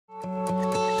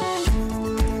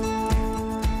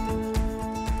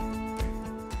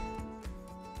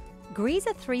Grease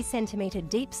a 3 cm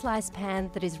deep slice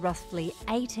pan that is roughly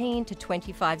 18 to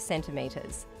 25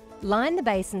 centimetres. Line the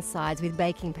base and sides with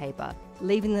baking paper,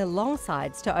 leaving the long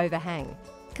sides to overhang.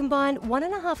 Combine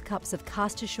 1½ cups of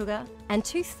caster sugar and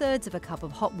 2/3 of a cup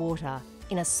of hot water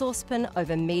in a saucepan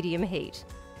over medium heat.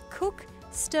 Cook,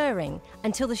 stirring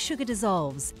until the sugar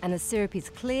dissolves and the syrup is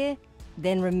clear,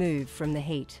 then remove from the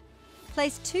heat.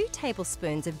 Place 2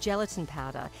 tablespoons of gelatin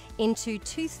powder into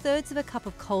 2/3 of a cup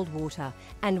of cold water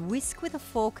and whisk with a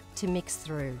fork to mix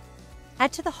through.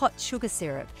 Add to the hot sugar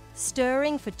syrup,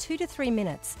 stirring for 2 to 3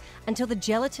 minutes until the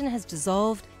gelatin has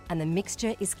dissolved and the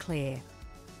mixture is clear.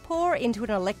 Pour into an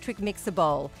electric mixer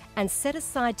bowl and set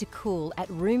aside to cool at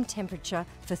room temperature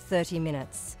for 30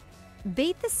 minutes.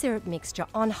 Beat the syrup mixture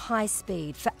on high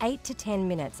speed for 8 to 10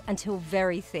 minutes until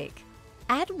very thick.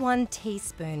 Add 1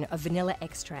 teaspoon of vanilla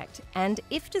extract and,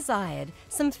 if desired,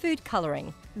 some food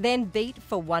colouring, then beat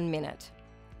for 1 minute.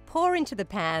 Pour into the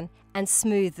pan and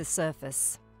smooth the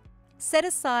surface. Set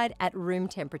aside at room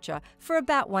temperature for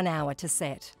about 1 hour to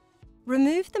set.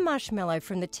 Remove the marshmallow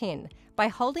from the tin by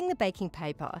holding the baking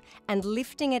paper and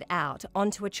lifting it out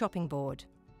onto a chopping board.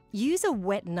 Use a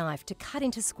wet knife to cut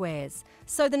into squares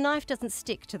so the knife doesn't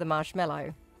stick to the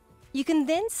marshmallow. You can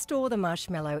then store the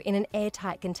marshmallow in an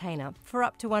airtight container for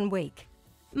up to 1 week.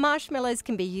 Marshmallows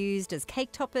can be used as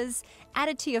cake toppers,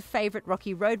 added to your favourite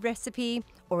Rocky Road recipe,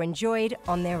 or enjoyed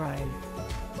on their own.